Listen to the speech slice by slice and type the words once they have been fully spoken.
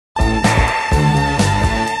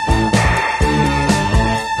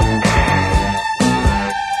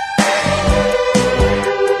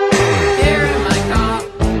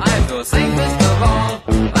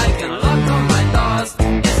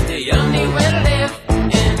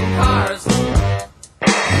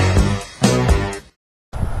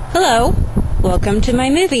Hello, welcome to my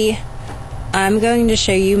movie. I'm going to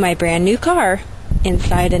show you my brand new car,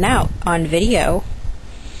 inside and out, on video.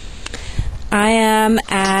 I am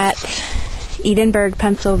at Edinburgh,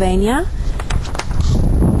 Pennsylvania,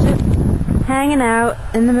 just hanging out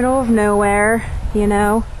in the middle of nowhere, you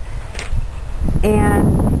know,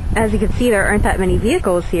 and as you can see, there aren't that many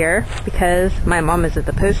vehicles here because my mom is at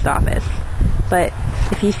the post office. But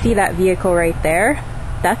if you see that vehicle right there,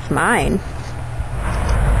 that's mine.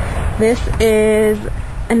 This is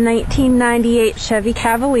a 1998 Chevy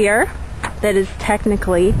Cavalier that is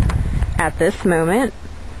technically, at this moment,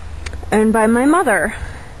 owned by my mother.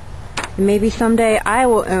 And maybe someday I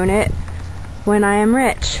will own it when I am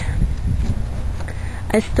rich.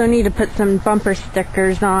 I still need to put some bumper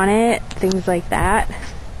stickers on it, things like that.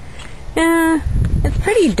 It's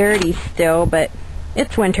pretty dirty still, but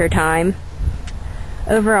it's winter time.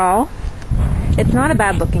 Overall, it's not a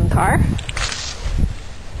bad looking car.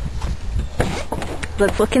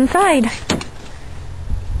 Let's look inside.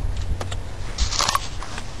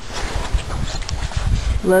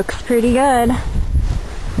 Looks pretty good.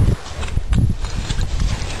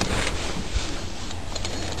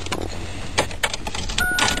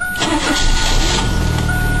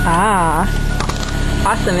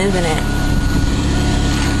 Awesome, isn't it?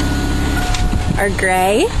 Are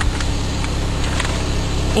gray.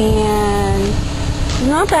 And it's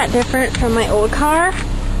not that different from my old car,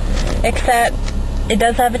 except it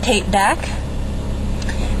does have a tape deck.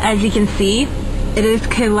 As you can see, it has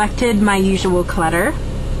collected my usual clutter.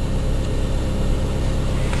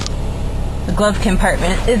 The glove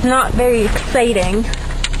compartment is not very exciting.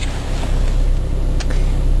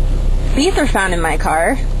 These are found in my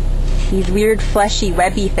car. These weird fleshy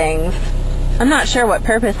webby things. I'm not sure what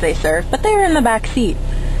purpose they serve, but they're in the back seat.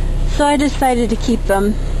 So I decided to keep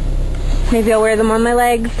them. Maybe I'll wear them on my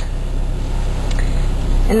legs.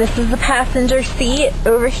 And this is the passenger seat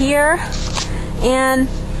over here. And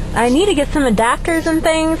I need to get some adapters and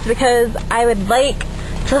things because I would like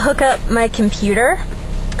to hook up my computer.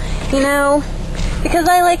 You know, because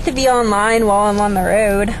I like to be online while I'm on the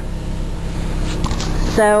road.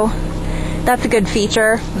 So that's a good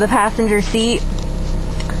feature, the passenger seat.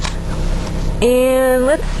 And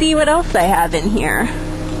let's see what else I have in here.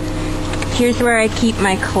 Here's where I keep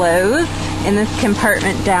my clothes, in this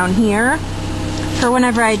compartment down here, for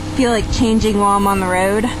whenever I feel like changing while I'm on the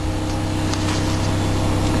road.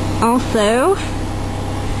 Also,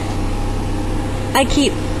 I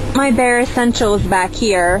keep my bare essentials back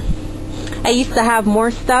here. I used to have more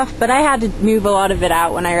stuff, but I had to move a lot of it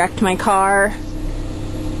out when I wrecked my car.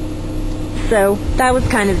 So that was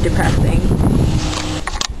kind of depressing.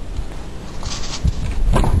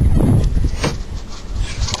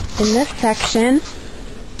 In this section,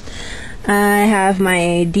 I have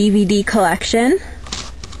my DVD collection,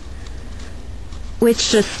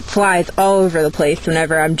 which just flies all over the place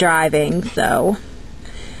whenever I'm driving, so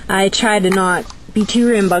I try to not be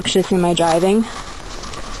too rambunctious in my driving.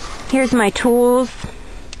 Here's my tools,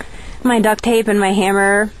 my duct tape and my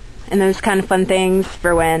hammer, and those kind of fun things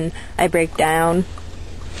for when I break down.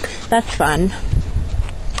 That's fun.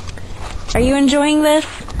 Are you enjoying this?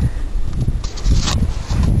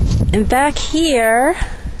 And back here,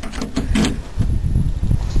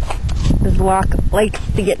 this lock likes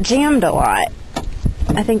to get jammed a lot.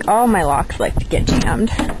 I think all my locks like to get jammed.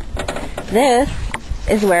 This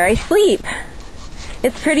is where I sleep.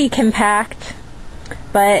 It's pretty compact,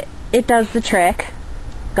 but it does the trick.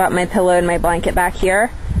 Got my pillow and my blanket back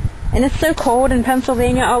here. And it's so cold in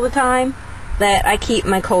Pennsylvania all the time that I keep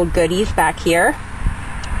my cold goodies back here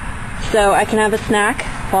so I can have a snack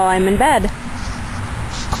while I'm in bed.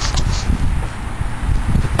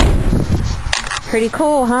 Pretty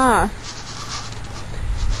cool, huh?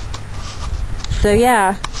 So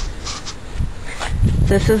yeah,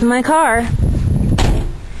 this is my car,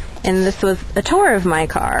 and this was a tour of my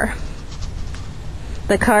car.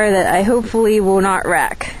 The car that I hopefully will not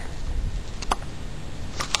wreck.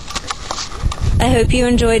 I hope you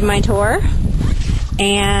enjoyed my tour,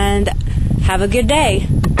 and have a good day.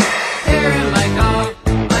 Here in my car.